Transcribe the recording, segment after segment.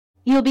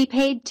You'll be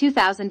paid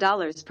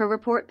 $2,000 per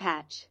report,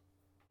 Patch.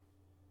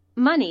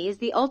 Money is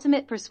the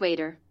ultimate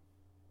persuader.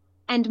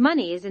 And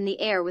money is in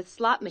the air with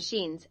slot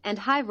machines and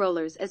high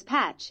rollers as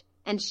Patch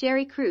and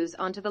Sherry cruise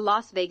onto the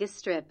Las Vegas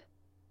Strip.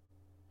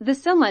 The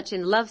So Much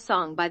in Love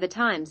song by The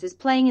Times is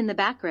playing in the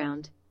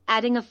background,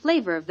 adding a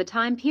flavor of the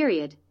time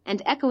period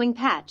and echoing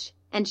Patch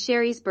and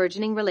Sherry's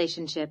burgeoning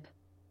relationship.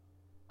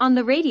 On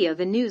the radio,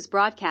 the news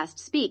broadcast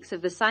speaks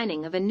of the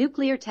signing of a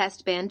nuclear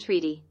test ban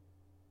treaty.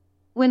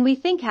 When we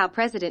think how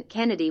President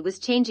Kennedy was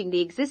changing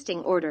the existing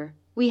order,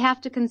 we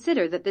have to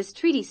consider that this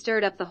treaty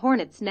stirred up the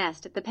hornet's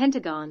nest at the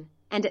Pentagon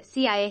and at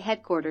CIA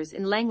headquarters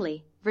in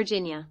Langley,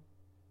 Virginia.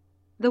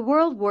 The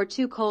World War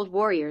II Cold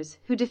Warriors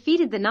who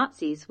defeated the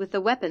Nazis with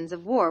the weapons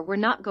of war were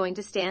not going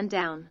to stand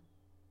down.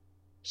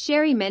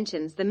 Sherry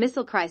mentions the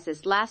missile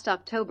crisis last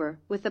October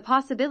with the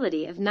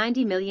possibility of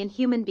 90 million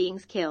human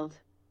beings killed.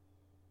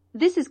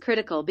 This is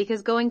critical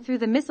because going through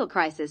the missile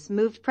crisis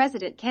moved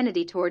President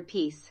Kennedy toward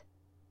peace.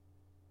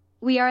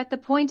 We are at the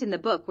point in the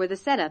book where the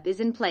setup is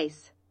in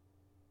place.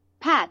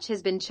 Patch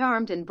has been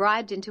charmed and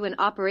bribed into an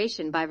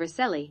operation by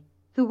Rosselli,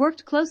 who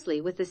worked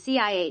closely with the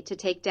CIA to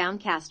take down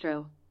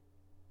Castro.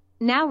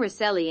 Now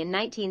Rosselli in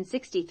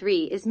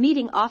 1963 is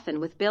meeting often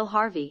with Bill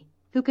Harvey,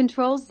 who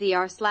controls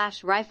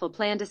ZR/rifle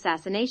planned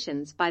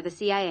assassinations by the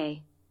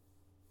CIA.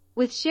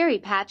 With Sherry,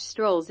 Patch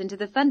strolls into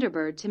the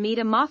Thunderbird to meet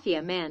a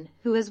mafia man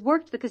who has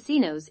worked the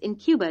casinos in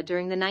Cuba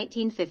during the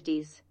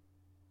 1950s.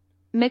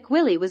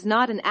 McWillie was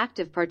not an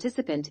active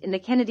participant in the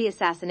Kennedy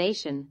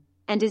assassination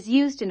and is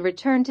used in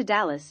Return to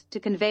Dallas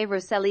to convey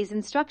Rosselli's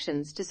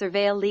instructions to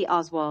surveil Lee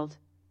Oswald.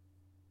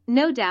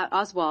 No doubt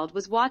Oswald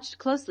was watched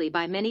closely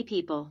by many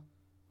people.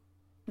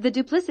 The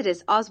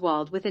duplicitous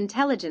Oswald with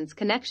intelligence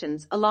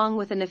connections along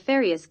with a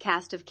nefarious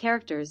cast of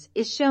characters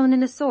is shown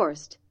in a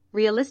sourced,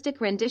 realistic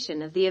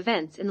rendition of the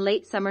events in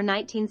late summer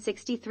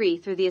 1963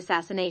 through the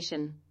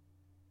assassination.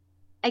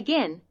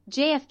 Again,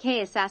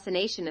 JFK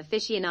assassination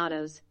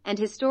aficionados and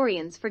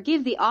historians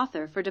forgive the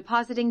author for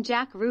depositing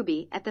Jack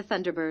Ruby at the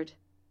Thunderbird.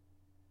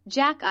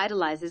 Jack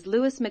idolizes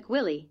Louis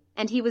McWillie,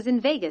 and he was in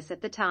Vegas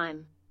at the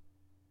time.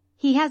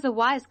 He has a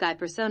wise guy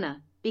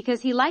persona,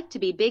 because he liked to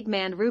be big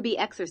man. Ruby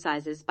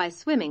exercises by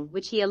swimming,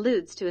 which he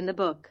alludes to in the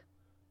book.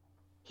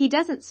 He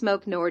doesn't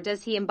smoke nor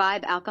does he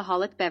imbibe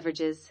alcoholic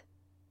beverages.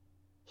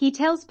 He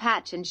tells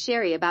Patch and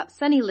Sherry about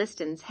Sonny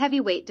Liston's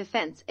heavyweight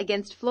defense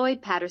against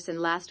Floyd Patterson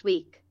last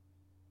week.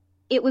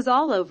 It was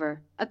all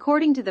over,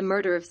 according to the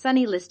Murder of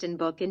Sonny Liston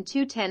book in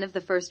 210 of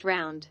the first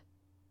round.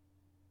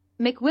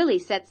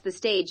 McWillie sets the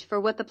stage for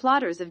what the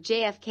plotters of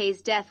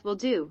JFK's death will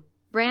do,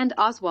 brand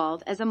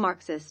Oswald as a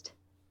Marxist.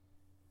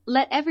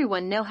 Let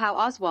everyone know how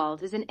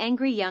Oswald is an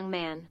angry young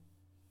man.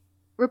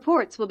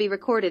 Reports will be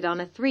recorded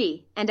on a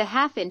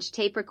 3.5-inch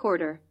tape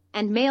recorder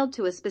and mailed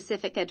to a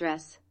specific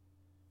address.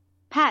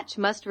 Patch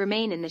must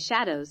remain in the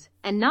shadows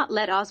and not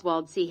let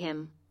Oswald see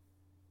him.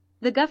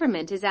 The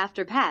government is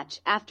after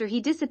Patch after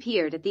he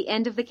disappeared at the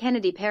end of the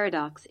Kennedy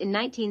paradox in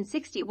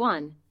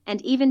 1961,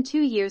 and even 2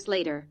 years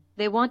later,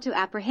 they want to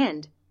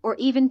apprehend or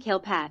even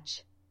kill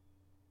Patch.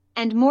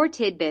 And more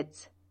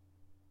tidbits.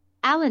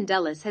 Alan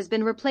Dulles has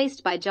been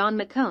replaced by John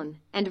McCone,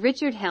 and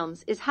Richard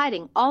Helms is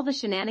hiding all the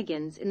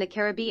shenanigans in the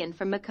Caribbean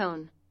from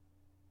McCone.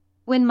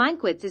 When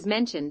Minkwitz is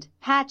mentioned,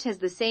 Patch has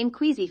the same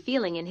queasy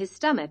feeling in his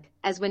stomach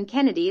as when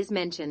Kennedy is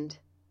mentioned.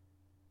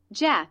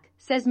 Jack,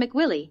 says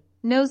McWillie,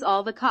 knows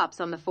all the cops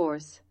on the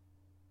force.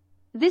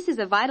 This is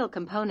a vital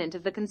component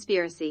of the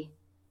conspiracy.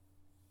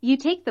 You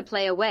take the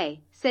play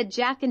away, said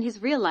Jack in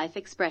his real-life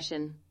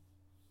expression.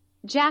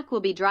 Jack will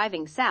be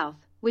driving south,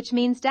 which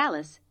means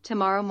Dallas,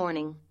 tomorrow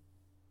morning.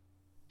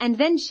 And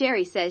then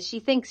Sherry says she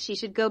thinks she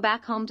should go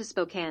back home to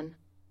Spokane.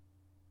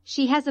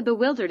 She has a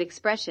bewildered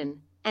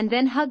expression, and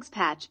then hugs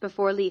Patch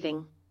before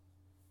leaving.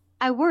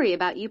 I worry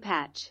about you,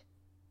 Patch.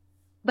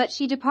 But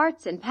she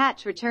departs and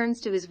Patch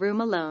returns to his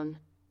room alone.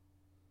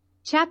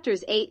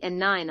 Chapters 8 and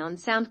 9 on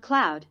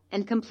SoundCloud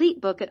and complete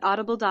book at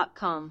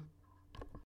audible.com.